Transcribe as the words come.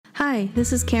Hi,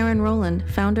 this is Karen Rowland,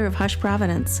 founder of Hush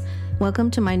Providence.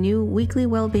 Welcome to my new weekly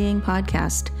Wellbeing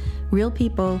podcast, Real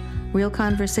People, Real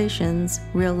Conversations,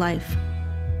 Real Life.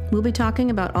 We'll be talking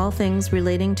about all things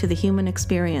relating to the human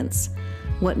experience.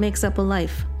 What makes up a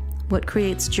life? What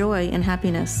creates joy and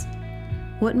happiness?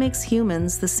 What makes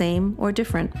humans the same or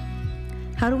different?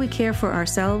 How do we care for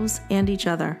ourselves and each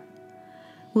other?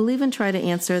 We'll even try to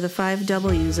answer the 5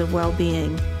 W's of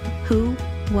well-being: who,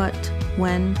 what,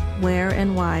 when, where,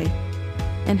 and why,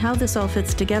 and how this all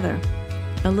fits together.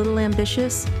 A little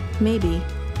ambitious? Maybe,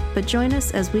 but join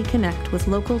us as we connect with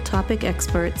local topic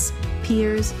experts,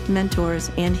 peers,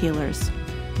 mentors, and healers.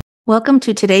 Welcome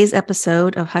to today's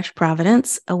episode of Hush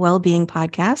Providence, a well-being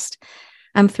podcast.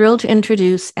 I'm thrilled to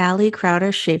introduce Allie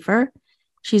Crowder-Schaefer.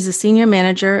 She's a senior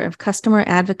manager of customer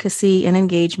advocacy and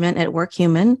engagement at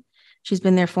WorkHuman. She's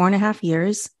been there 4.5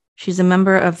 years. She's a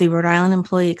member of the Rhode Island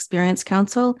Employee Experience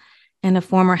Council and a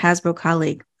former Hasbro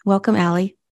colleague. Welcome,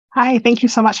 Allie. Hi, thank you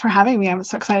so much for having me. I'm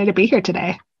so excited to be here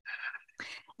today.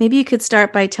 Maybe you could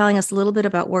start by telling us a little bit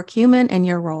about WorkHuman and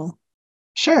your role.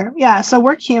 Sure. Yeah. So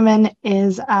WorkHuman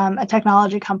is a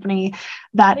technology company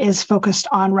that is focused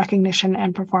on recognition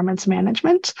and performance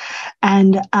management.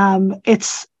 And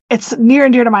it's near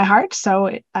and dear to my heart.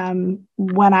 So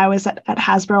when I was at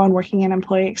Hasbro and working in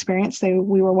employee experience,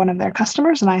 we were one of their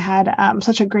customers, and I had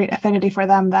such a great affinity for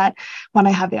them that when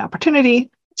I had the opportunity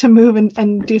to move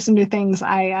and do some new things,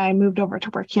 I moved over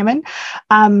to WorkHuman.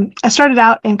 I started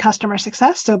out in customer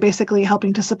success, so basically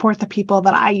helping to support the people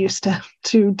that I used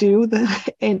to do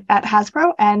at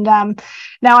Hasbro. And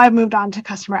now I've moved on to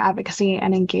customer advocacy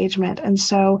and engagement. And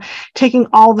so taking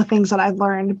all the things that I've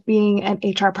learned being an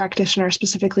HR practitioner,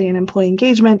 specifically in employee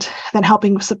engagement, then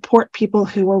helping support people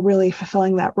who were really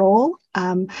fulfilling that role,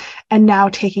 and now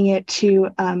taking it to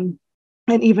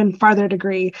an even farther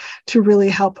degree to really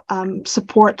help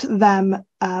support them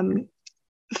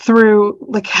through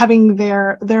like having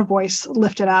their voice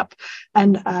lifted up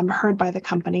and heard by the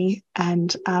company,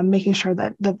 and making sure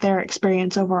that their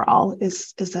experience overall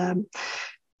is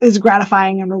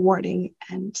gratifying and rewarding.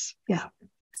 And yeah,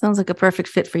 sounds like a perfect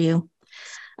fit for you.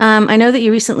 I know that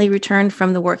you recently returned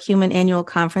from the WorkHuman annual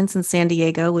conference in San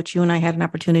Diego, which you and I had an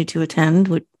opportunity to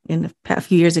attend a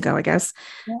few years ago, I guess.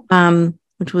 Yeah.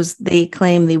 Which was, they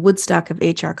claim, the Woodstock of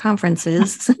HR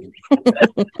conferences.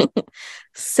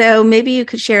 So maybe you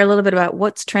could share a little bit about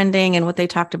what's trending and what they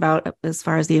talked about as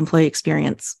far as the employee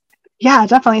experience. Yeah,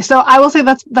 definitely. So I will say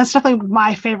that's definitely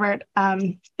my favorite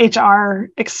HR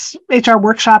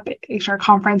workshop, HR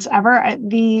conference ever.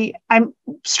 I'm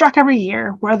struck every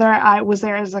year, whether I was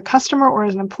there as a customer or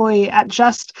as an employee, at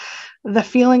just the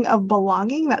feeling of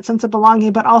belonging, that sense of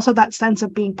belonging, but also that sense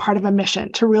of being part of a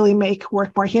mission to really make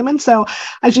work more human. So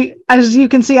as you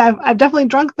can see, I've definitely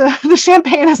drunk the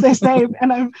champagne, as they say,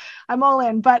 and I'm all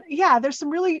in. But yeah, there's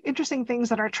some really interesting things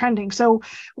that are trending. So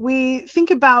we think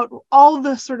about all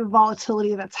the sort of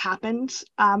volatility that's happened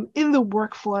in the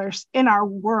workforce in our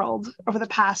world over the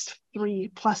past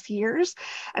 3+ years.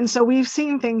 And so we've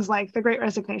seen things like the Great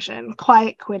Resignation,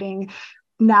 quiet quitting,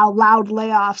 now loud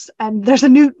layoffs, and there's a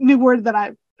new word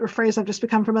or phrase I've just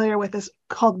become familiar with, is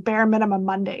called bare minimum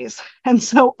Mondays. And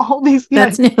so all these,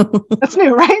 that's new. That's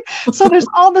new, right? So there's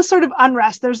all this sort of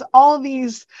unrest. There's all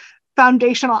these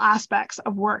foundational aspects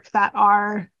of work that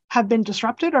have been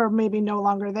disrupted or maybe no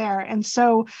longer there. And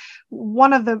so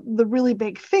one of the really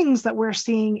big things that we're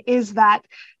seeing is that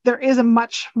there is a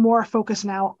much more focus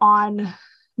now on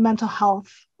mental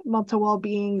health, mental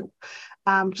well-being,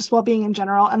 just well-being in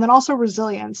general, and then also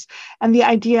resilience, and the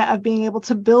idea of being able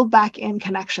to build back in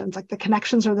connections. Like, the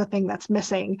connections are the thing that's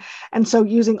missing, and so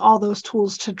using all those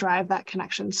tools to drive that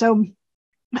connection. So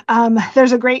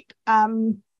there's a great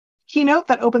keynote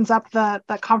that opens up the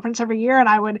conference every year,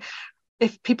 and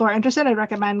if people are interested, I'd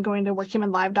recommend going to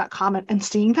workhumanlive.com and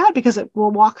seeing that, because it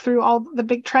will walk through all the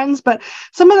big trends. But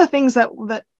some of the things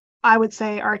that I would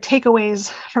say are takeaways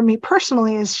for me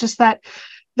personally is just that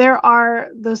there are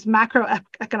those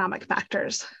macroeconomic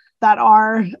factors that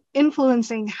are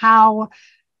influencing how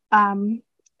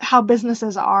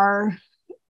businesses are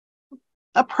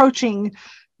approaching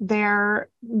their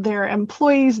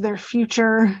employees, their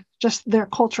future, just their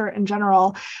culture in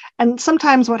general. And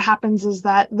sometimes what happens is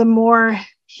that the more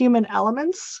human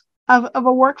elements of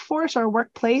a workforce or a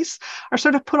workplace are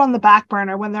sort of put on the back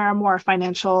burner when there are more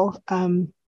financial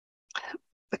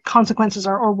consequences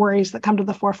or worries that come to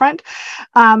the forefront.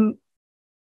 And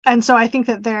so I think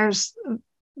that there's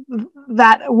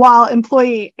that while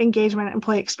employee engagement,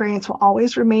 employee experience will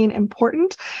always remain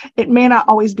important, it may not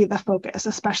always be the focus,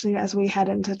 especially as we head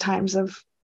into times of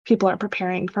people are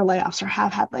preparing for layoffs or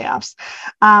have had layoffs.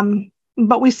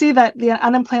 but we see that the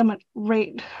unemployment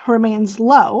rate remains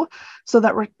low, so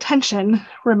that retention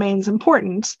remains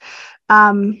important.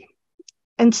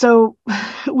 And so,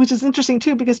 which is interesting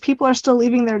too, because people are still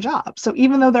leaving their jobs. So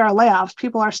even though there are layoffs,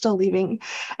 people are still leaving.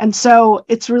 And so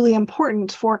it's really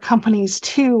important for companies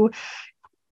to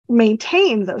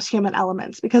maintain those human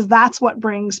elements, because that's what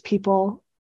brings people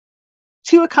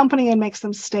to a company and makes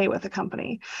them stay with a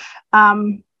company.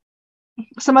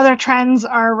 Some other trends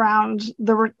are around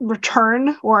the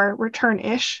return or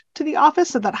return-ish to the office,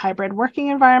 so that hybrid working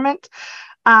environment.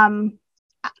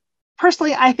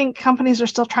 Personally, I think companies are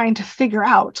still trying to figure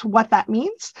out what that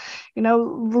means.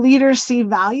 Leaders see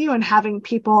value in having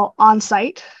people on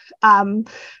site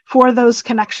for those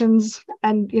connections,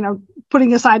 and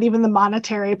putting aside even the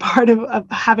monetary part of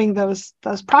having those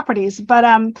properties. But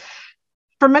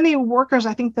for many workers,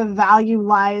 I think the value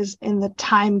lies in the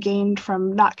time gained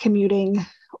from not commuting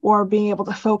or being able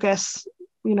to focus,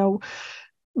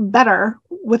 better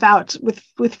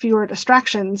with fewer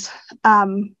distractions.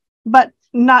 But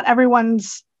not everyone,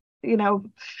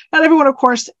 of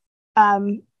course,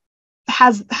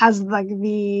 has like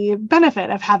the benefit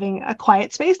of having a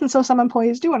quiet space. And so some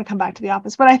employees do want to come back to the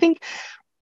office. But I think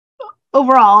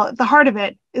overall, at the heart of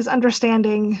it is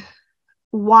understanding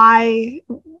why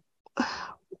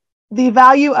the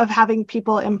value of having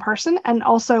people in person, and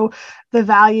also the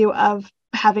value of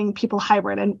having people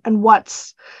hybrid, and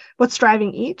what's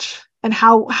driving each, and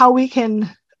how we can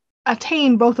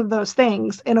attain both of those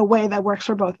things in a way that works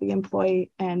for both the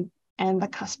employee and the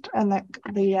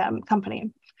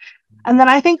company. And then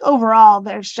I think overall,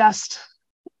 there's just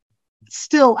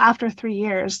still, after 3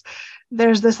 years,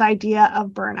 there's this idea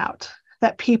of burnout,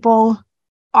 that people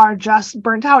are just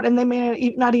burnt out, and they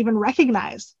may not even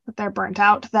recognize that they're burnt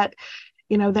out, that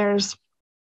there's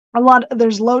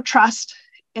low trust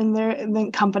in the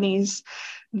companies,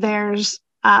 there's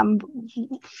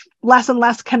less and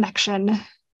less connection.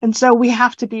 And so we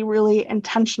have to be really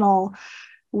intentional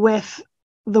with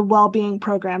the well-being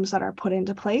programs that are put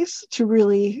into place to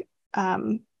really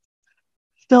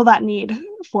fill that need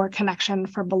for connection,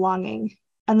 for belonging.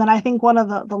 And then I think one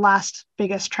of the last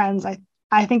biggest trends,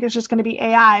 I think it's just going to be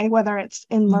AI, whether it's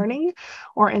in learning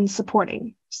or in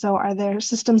supporting. So are there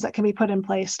systems that can be put in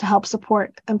place to help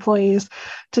support employees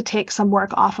to take some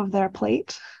work off of their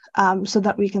plate, so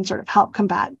that we can sort of help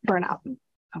combat burnout?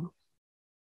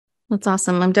 That's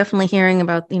awesome. I'm definitely hearing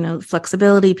about,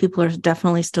 flexibility. People are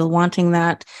definitely still wanting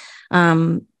that.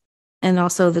 And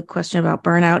also the question about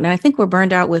burnout. And I think we're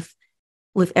burned out with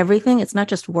everything. It's not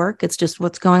just work. It's just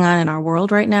what's going on in our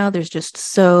world right now. There's just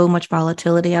so much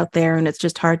volatility out there, and it's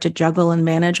just hard to juggle and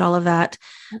manage all of that.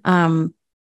 And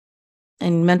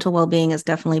mental well-being is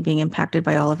definitely being impacted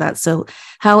by all of that. So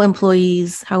how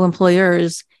employers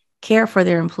care for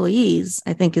their employees,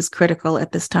 I think, is critical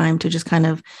at this time, to just kind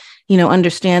of,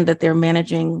 understand that they're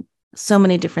managing so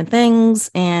many different things,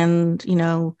 and,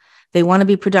 they want to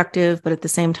be productive, but at the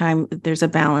same time, there's a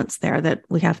balance there that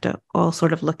we have to all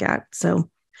sort of look at. So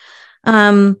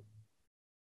that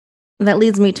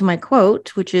leads me to my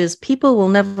quote, which is, "People will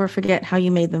never forget how you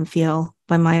made them feel,"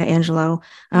 by Maya Angelou.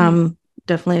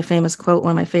 Definitely a famous quote,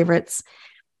 one of my favorites.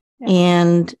 Yeah.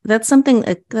 And that's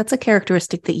that's a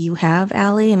characteristic that you have,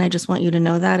 Allie. And I just want you to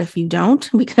know that if you don't,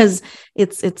 because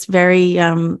it's very,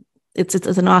 it's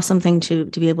an awesome thing to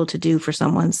be able to do for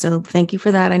someone. So thank you for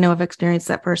that. I know I've experienced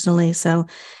that personally. So,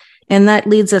 and that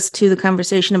leads us to the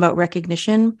conversation about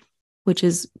recognition, which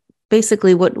is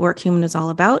basically what WorkHuman is all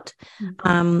about.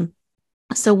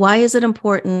 So why is it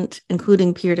important,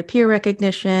 including peer-to-peer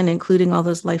recognition, including all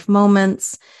those life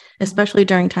moments, especially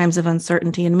during times of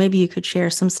uncertainty? And maybe you could share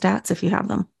some stats if you have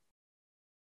them.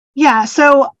 Yeah.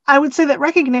 So I would say that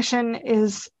recognition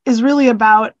is really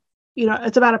about,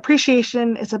 it's about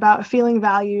appreciation. It's about feeling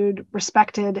valued,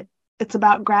 respected. It's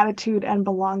about gratitude and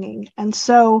belonging. And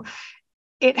so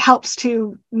it helps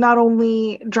to not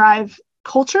only drive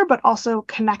culture, but also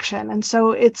connection. And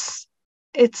so it's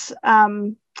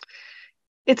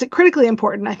critically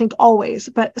important, I think, always,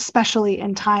 but especially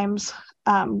in times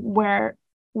where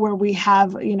we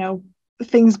have,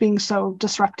 things being so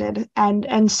disrupted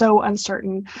and so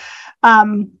uncertain.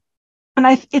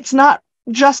 It's not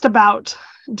just about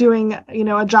doing,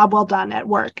 a job well done at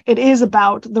work. It is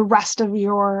about the rest of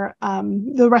your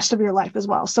life as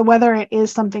well. So whether it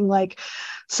is something like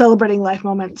celebrating life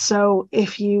moments. So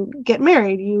if you get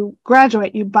married, you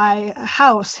graduate, you buy a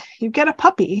house, you get a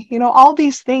puppy, all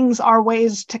these things are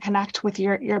ways to connect with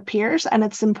your peers. And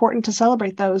it's important to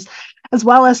celebrate those, as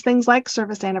well as things like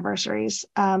service anniversaries.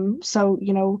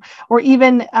 Or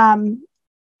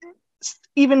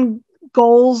even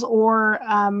goals or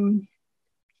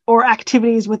or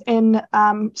activities within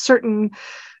certain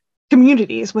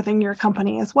communities within your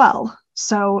company as well.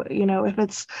 So, if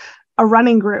it's a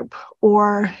running group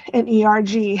or an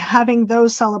ERG, having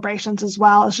those celebrations as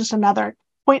well is just another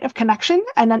point of connection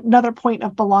and another point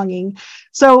of belonging.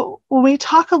 So when we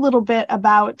talk a little bit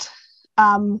about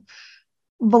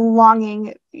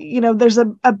belonging, there's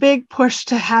a big push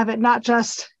to have it not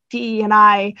just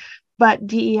DE&I, but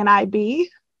DE&IB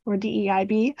or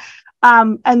DEIB.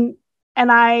 And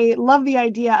I love the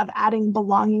idea of adding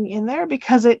belonging in there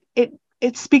because it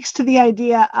speaks to the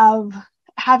idea of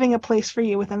having a place for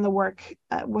you within the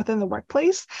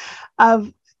workplace,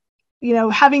 of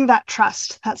having that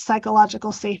trust, that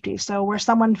psychological safety. So where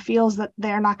someone feels that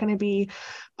they're not going to be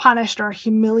punished or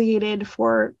humiliated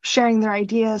for sharing their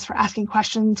ideas, for asking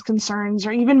questions, concerns,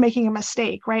 or even making a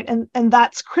mistake, right? And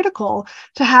that's critical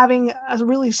to having a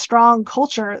really strong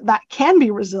culture that can be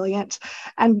resilient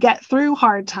and get through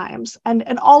hard times.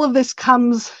 And all of this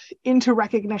comes into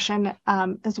recognition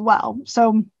as well.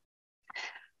 So,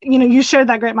 you shared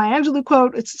that great Maya Angelou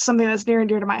quote. It's something that's near and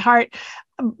dear to my heart.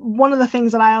 One of the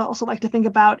things that I also like to think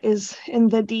about is in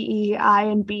the DEI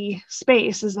and B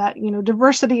space is that,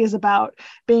 diversity is about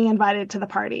being invited to the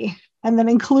party. And then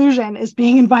inclusion is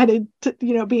being invited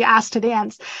to, be asked to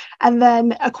dance. And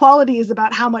then equality is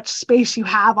about how much space you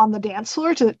have on the dance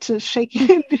floor to shake,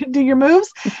 do your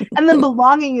moves. And then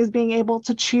belonging is being able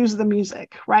to choose the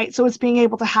music, right? So it's being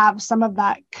able to have some of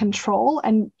that control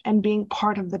and being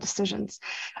part of the decisions.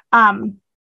 And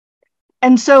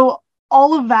so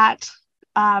all of that,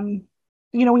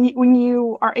 when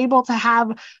you are able to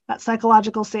have that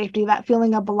psychological safety, that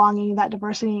feeling of belonging, that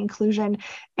diversity, inclusion,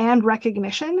 and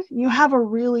recognition, you have a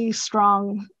really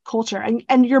strong culture,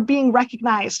 and you're being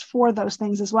recognized for those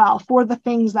things as well, for the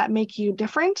things that make you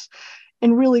different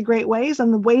in really great ways,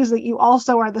 and the ways that you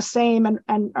also are the same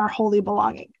and are wholly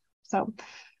belonging. So.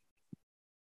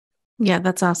 Yeah,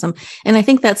 that's awesome. And I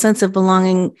think that sense of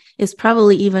belonging is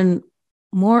probably even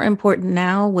more important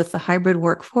now with the hybrid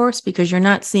workforce, because you're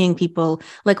not seeing people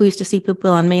like we used to see people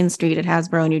on Main Street at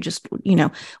Hasbro, and you just,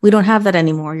 we don't have that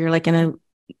anymore. You're like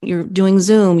you're doing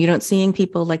Zoom, you're not seeing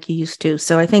people like you used to.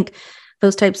 So I think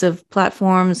those types of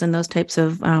platforms and those types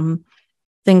of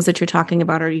things that you're talking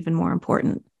about are even more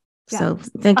important. Yeah. So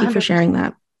thank you 100%. For sharing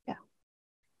that. Yeah.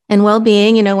 And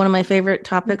well-being, one of my favorite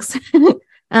topics.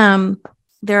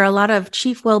 There are a lot of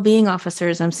chief well-being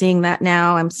officers. I'm seeing that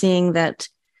now. I'm seeing that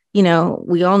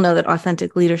we all know that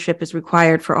authentic leadership is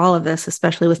required for all of this,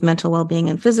 especially with mental well-being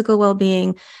and physical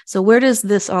well-being. So where does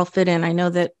this all fit in? I know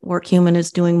that WorkHuman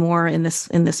is doing more in this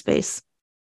space.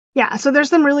 Yeah, so there's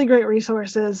some really great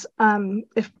resources.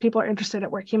 If people are interested at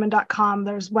workhuman.com,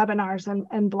 there's webinars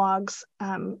and blogs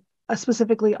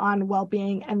specifically on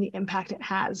well-being and the impact it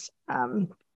has on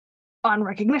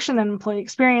recognition and employee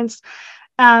experience.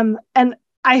 And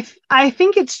I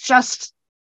think it's just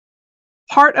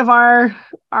part of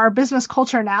our business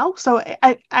culture now. So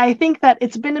I think that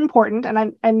it's been important,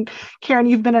 and Karen,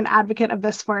 you've been an advocate of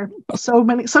this for so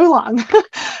long,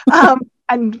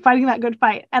 and fighting that good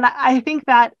fight. And I think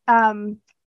that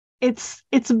it's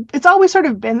always sort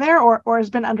of been there or has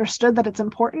been understood that it's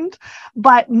important,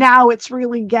 but now it's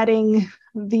really getting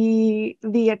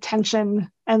the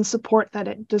attention and support that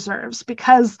it deserves,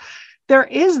 because there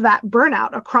is that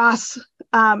burnout across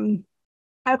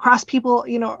people,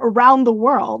 around the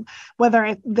world,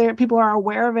 whether people are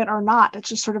aware of it or not. It's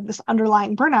just sort of this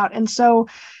underlying burnout. And so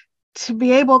to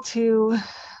be able to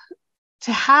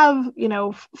have,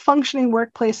 functioning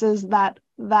workplaces that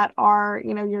are,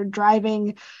 you're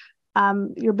driving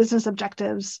your business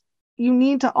objectives, you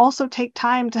need to also take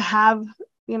time to have,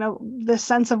 this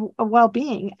sense of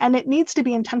well-being, and it needs to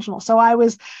be intentional. So I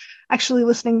was actually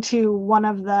listening to one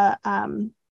of the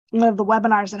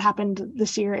webinars that happened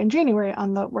this year in January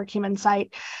on the WorkHuman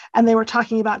site, and they were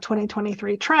talking about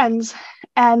 2023 trends.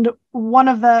 And one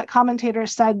of the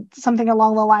commentators said something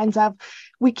along the lines of,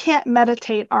 we can't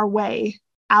meditate our way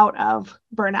out of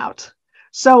burnout.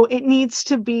 So it needs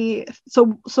to be,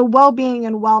 so well-being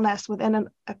and wellness within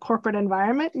a corporate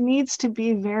environment needs to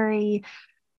be very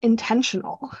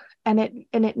intentional, and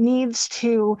it needs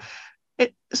to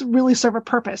really serve a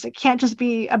purpose. It can't just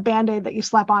be a Band-Aid that you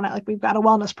slap on it like we've got a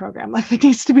wellness program. Like, it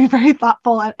needs to be very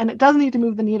thoughtful, and it does need to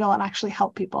move the needle and actually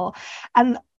help people.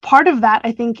 And part of that,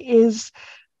 I think, is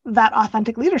that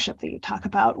authentic leadership that you talk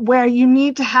about, where you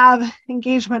need to have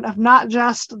engagement of not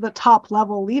just the top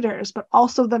level leaders, but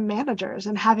also the managers,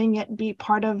 and having it be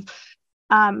part of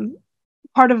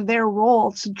their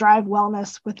role to drive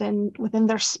wellness within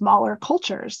their smaller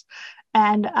cultures.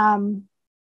 And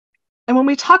when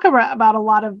we talk about a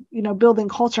lot of, building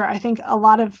culture, I think a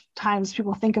lot of times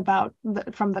people think about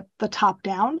from the top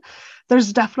down.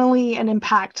 There's definitely an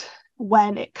impact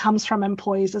when it comes from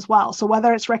employees as well. So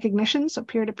whether it's recognition, so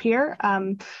peer to peer,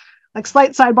 like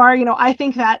slight sidebar, I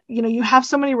think that, you have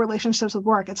so many relationships with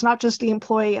work. It's not just the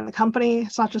employee and the company.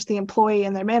 It's not just the employee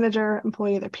and their manager,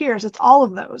 employee and their peers. It's all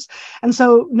of those. And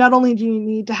so not only do you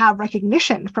need to have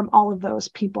recognition from all of those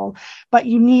people, but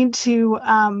you need to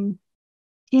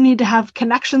have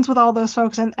connections with all those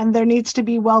folks, and there needs to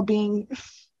be well-being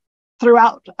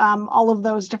throughout all of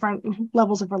those different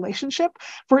levels of relationship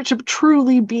for it to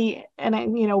truly be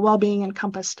an well-being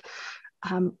encompassed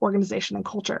organization and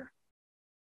culture.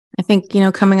 I think,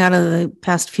 coming out of the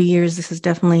past few years, this is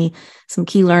definitely some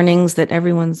key learnings that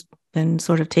everyone's been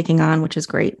sort of taking on, which is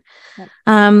great.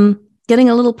 Yep. Getting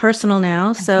a little personal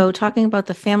now. So talking about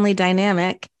the family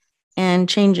dynamic and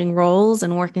changing roles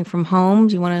and working from home.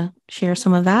 Do you want to share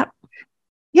some of that?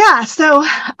 Yeah. So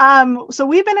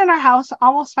we've been in our house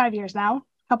almost 5 years now. A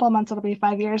couple of months, it'll be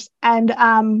 5 years.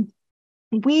 And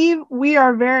we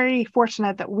are very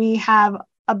fortunate that we have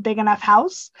a big enough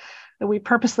house, that we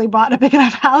purposely bought a big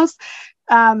enough house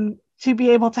to be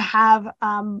able to have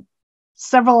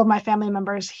several of my family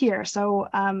members here. So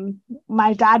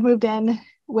my dad moved in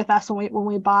with us when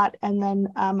we bought, and then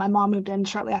my mom moved in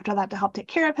shortly after that to help take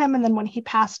care of him. And then when he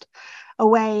passed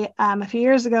away a few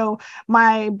years ago,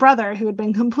 my brother, who had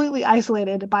been completely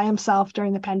isolated by himself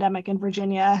during the pandemic in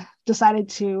Virginia, decided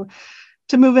to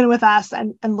move in with us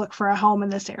and look for a home in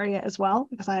this area as well,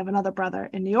 because I have another brother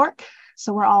in New York.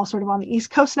 So we're all sort of on the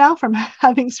East Coast now from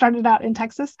having started out in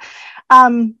Texas.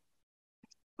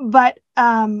 But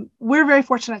we're very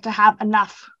fortunate to have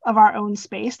enough of our own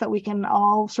space that we can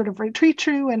all sort of retreat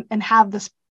to and have this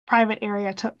private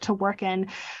area to work in.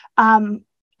 And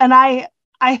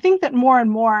I think that more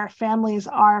and more families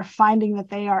are finding that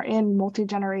they are in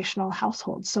multi-generational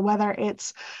households. So whether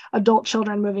it's adult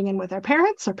children moving in with their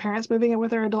parents or parents moving in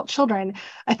with their adult children,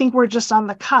 I think we're just on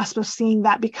the cusp of seeing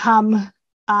that become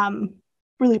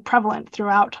really prevalent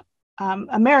throughout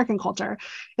American culture.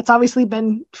 It's obviously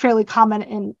been fairly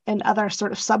common in other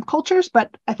sort of subcultures,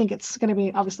 but I think it's going to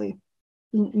be obviously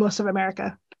most of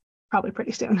America probably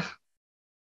pretty soon.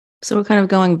 So we're kind of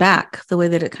going back the way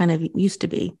that it kind of used to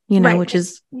be, right, which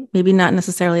is maybe not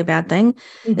necessarily a bad thing,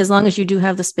 as long as you do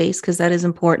have the space, because that is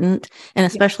important. And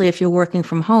especially if you're working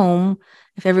from home,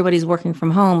 if everybody's working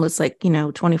from home, it's like,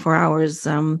 24 hours.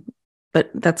 But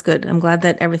that's good. I'm glad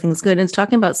that everything's good. And it's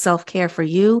talking about self-care for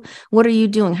you. What are you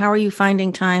doing? How are you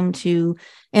finding time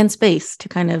and space to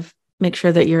kind of make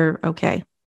sure that you're okay?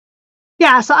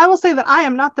 Yeah, so I will say that I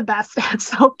am not the best at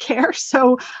self-care.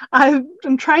 So I'm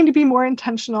trying to be more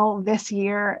intentional this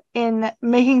year in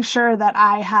making sure that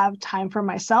I have time for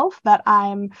myself, that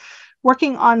I'm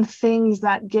working on things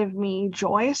that give me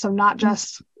joy. So not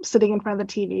just sitting in front of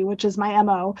the TV, which is my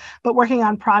MO, but working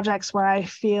on projects where I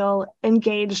feel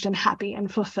engaged and happy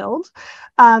and fulfilled.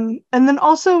 And then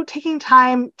also taking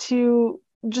time to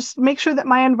just make sure that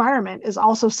my environment is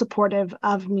also supportive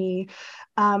of me.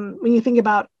 When you think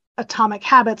about atomic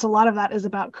habits, a lot of that is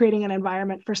about creating an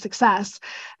environment for success.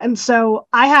 And so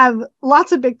I have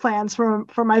lots of big plans for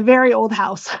my very old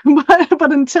house,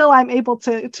 but until I'm able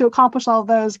to accomplish all of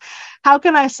those, how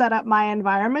can I set up my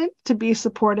environment to be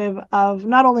supportive of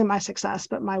not only my success,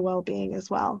 but my well-being as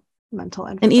well, mental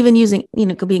and physical. And even using,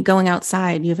 could be going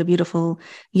outside. You have a beautiful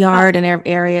yard and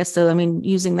area. So,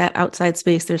 using that outside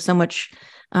space, there's so much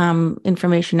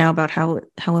information now about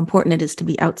how important it is to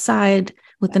be outside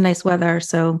with the nice weather.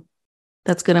 So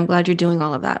that's good. I'm glad you're doing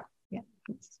all of that. Yeah.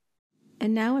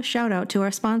 And now a shout out to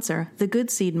our sponsor, the Good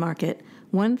Seed Market,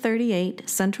 138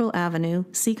 Central Avenue,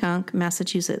 Seekonk,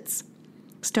 Massachusetts.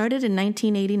 Started in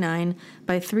 1989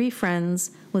 by 3 friends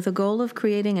with a goal of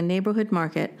creating a neighborhood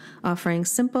market offering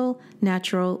simple,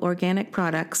 natural, organic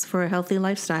products for a healthy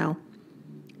lifestyle.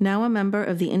 Now a member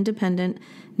of the independent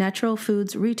Natural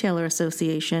Foods Retailer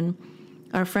Association,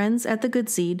 our friends at the Good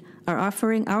Seed are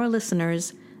offering our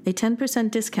listeners a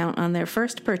 10% discount on their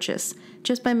first purchase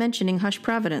just by mentioning Hush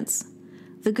Providence.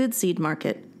 The Good Seed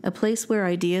Market, a place where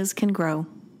ideas can grow.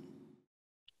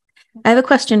 I have a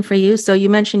question for you. So you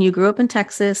mentioned you grew up in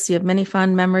Texas. You have many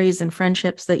fond memories and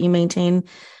friendships that you maintain,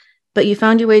 but you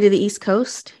found your way to the East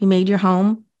Coast. You made your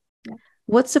home. Yeah.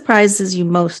 What surprises you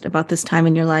most about this time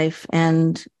in your life?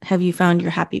 And have you found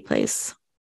your happy place?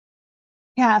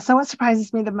 Yeah. So what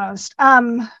surprises me the most?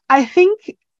 I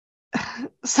think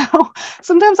so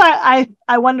sometimes I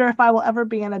wonder if I will ever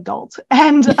be an adult.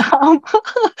 And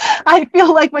I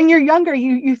feel like when you're younger,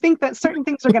 you think that certain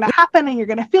things are going to happen and you're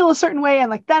going to feel a certain way. And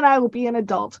like, then I will be an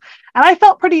adult. And I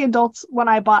felt pretty adult when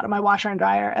I bought my washer and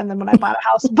dryer. And then when I bought a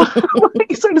house,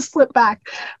 you sort of slip back.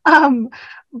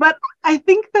 But I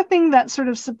think the thing that sort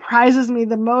of surprises me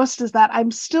the most is that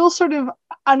I'm still sort of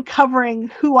uncovering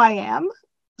who I am.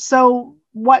 So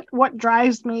what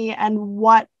drives me and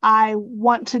what I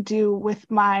want to do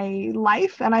with my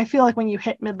life. And I feel like when you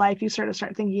hit midlife, you sort of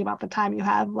start thinking about the time you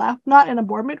have left, not in a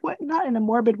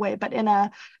morbid way, but in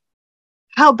a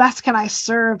how best can I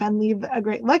serve and leave a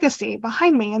great legacy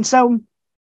behind me. And so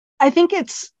I think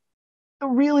it's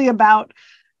really about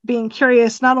being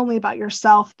curious, not only about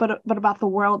yourself, but about the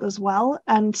world as well.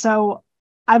 And so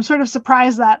I'm sort of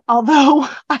surprised that although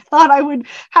I thought I would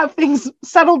have things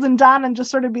settled and done and just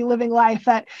sort of be living life,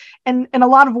 that in a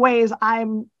lot of ways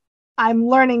I'm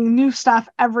learning new stuff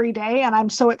every day, and I'm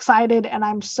so excited and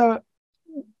I'm so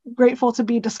grateful to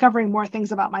be discovering more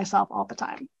things about myself all the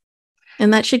time.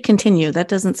 And that should continue. That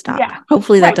doesn't stop. Yeah.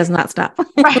 Hopefully that does not stop.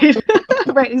 Right.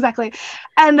 Right, exactly.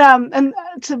 And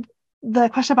to the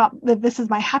question about this is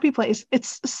my happy place,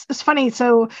 it's funny.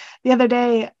 So the other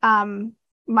day,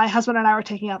 my husband and I were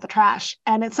taking out the trash,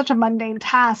 and it's such a mundane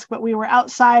task, but we were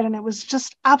outside and it was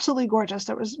just absolutely gorgeous.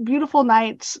 There was beautiful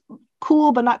nights,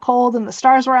 cool but not cold, and the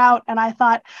stars were out. And I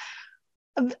thought,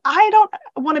 I don't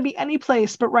want to be any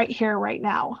place but right here, right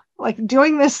now, like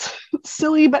doing this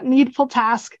silly but needful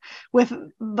task with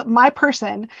my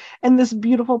person in this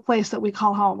beautiful place that we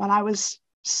call home. And I was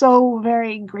so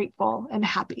very grateful and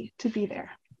happy to be there.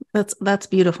 That's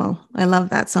beautiful. I love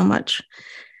that so much.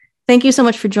 Thank you so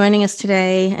much for joining us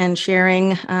today and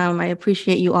sharing. I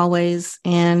appreciate you always.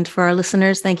 And for our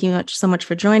listeners, thank you so much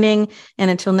for joining. And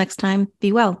until next time,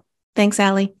 be well. Thanks,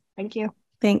 Allie. Thank you.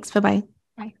 Thanks. Bye-bye.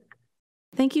 Bye.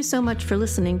 Thank you so much for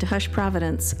listening to Hush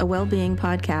Providence, a well-being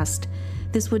podcast.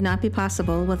 This would not be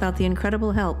possible without the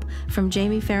incredible help from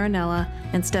Jamie Farinella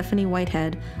and Stephanie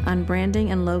Whitehead on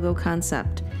branding and logo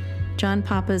concept, John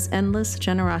Papa's endless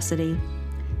generosity,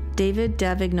 David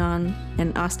Davignon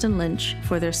and Austin Lynch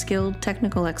for their skilled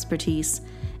technical expertise,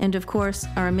 and of course,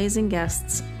 our amazing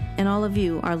guests and all of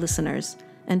you, our listeners.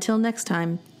 Until next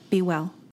time, be well.